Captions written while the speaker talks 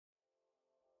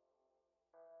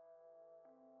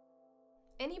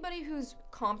Anybody who's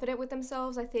confident with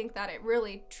themselves, I think that it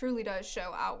really, truly does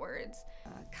show outwards.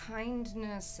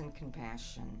 Kindness and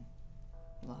compassion.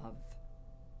 Love.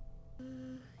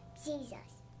 Jesus.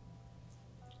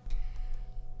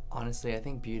 Honestly, I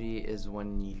think beauty is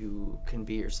when you can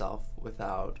be yourself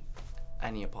without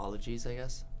any apologies, I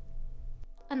guess.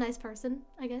 A nice person,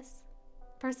 I guess.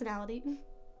 Personality.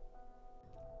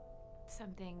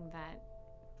 Something that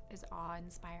is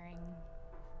awe-inspiring,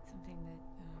 something that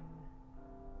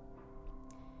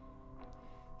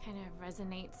kind of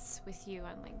resonates with you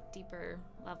on like deeper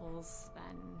levels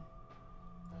than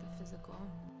the physical.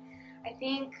 I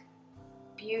think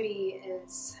beauty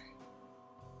is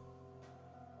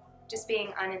just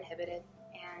being uninhibited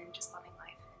and just loving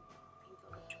life and being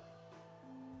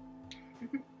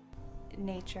filled with joy.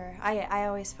 Nature. I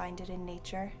always find it in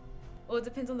nature. Well, it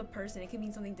depends on the person. It can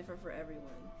mean something different for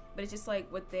everyone. But it's just like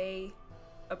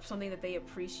something that they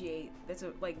appreciate that's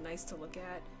like nice to look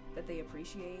at, that they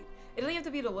appreciate. It doesn't have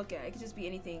to be to look at. It could just be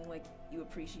anything like you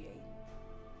appreciate.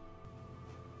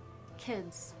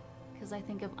 Kids, because I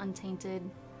think of untainted,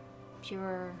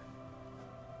 pure,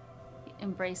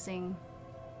 embracing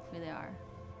who they are.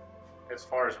 As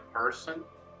far as a person,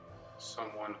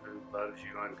 someone who loves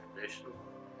you unconditionally,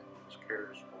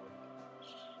 cares for you,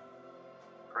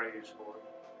 prays for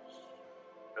you,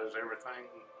 does everything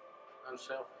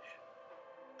unselfish.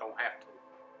 Don't have to.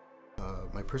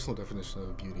 My personal definition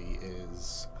of beauty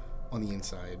is, on the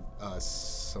inside,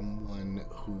 someone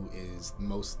who is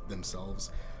most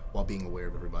themselves while being aware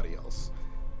of everybody else.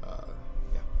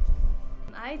 Yeah.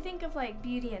 I think of like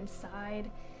beauty inside,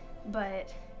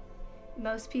 but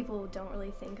most people don't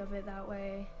really think of it that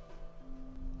way.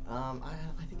 I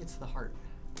think it's the heart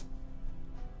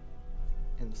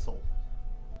and the soul.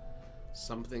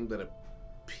 Something that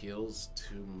appeals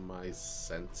to my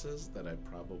senses that I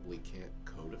probably can't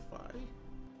codify.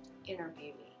 Inner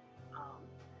beauty.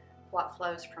 What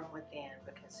flows from within,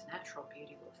 because natural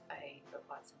beauty will fade, but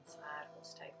what's inside will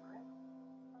stay forever.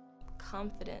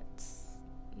 Confidence,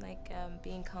 like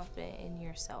being confident in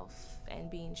yourself and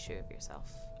being sure of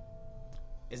yourself.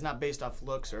 It's not based off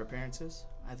looks or appearances.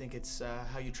 I think it's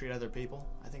how you treat other people.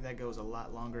 I think that goes a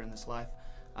lot longer in this life.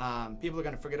 People are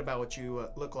going to forget about what you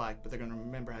look like, but they're going to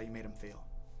remember how you made them feel.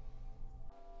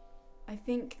 I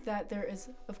think that there is,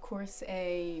 of course,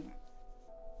 a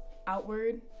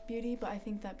outward beauty, but I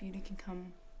think that beauty can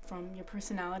come from your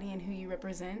personality and who you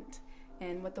represent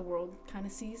and what the world kind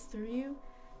of sees through you,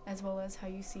 as well as how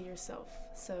you see yourself.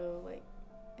 So, like,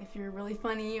 if you're really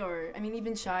funny or, I mean,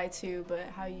 even shy too, but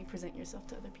how you present yourself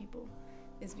to other people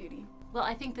is beauty. Well,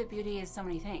 I think that beauty is so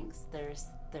many things.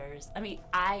 I mean,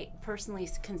 I personally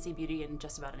can see beauty in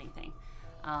just about anything.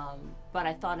 But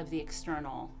I thought of the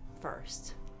external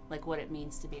first, like what it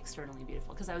means to be externally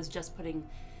beautiful, because I was just putting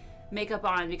makeup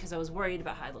on because I was worried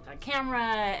about how I look on camera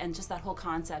and just that whole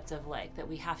concept of like that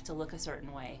we have to look a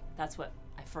certain way. That's what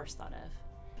I first thought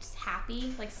of. Just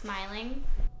happy, like smiling.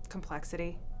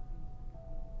 Complexity.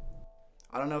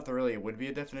 I don't know if there really would be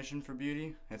a definition for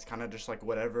beauty. It's kind of just like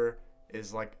whatever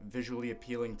is like visually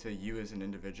appealing to you as an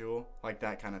individual, like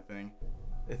that kind of thing.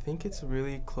 I think it's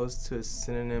really close to a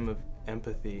synonym of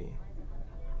empathy,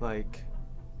 like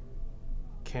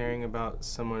caring about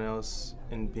someone else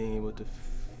and being able to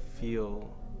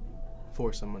feel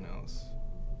for someone else.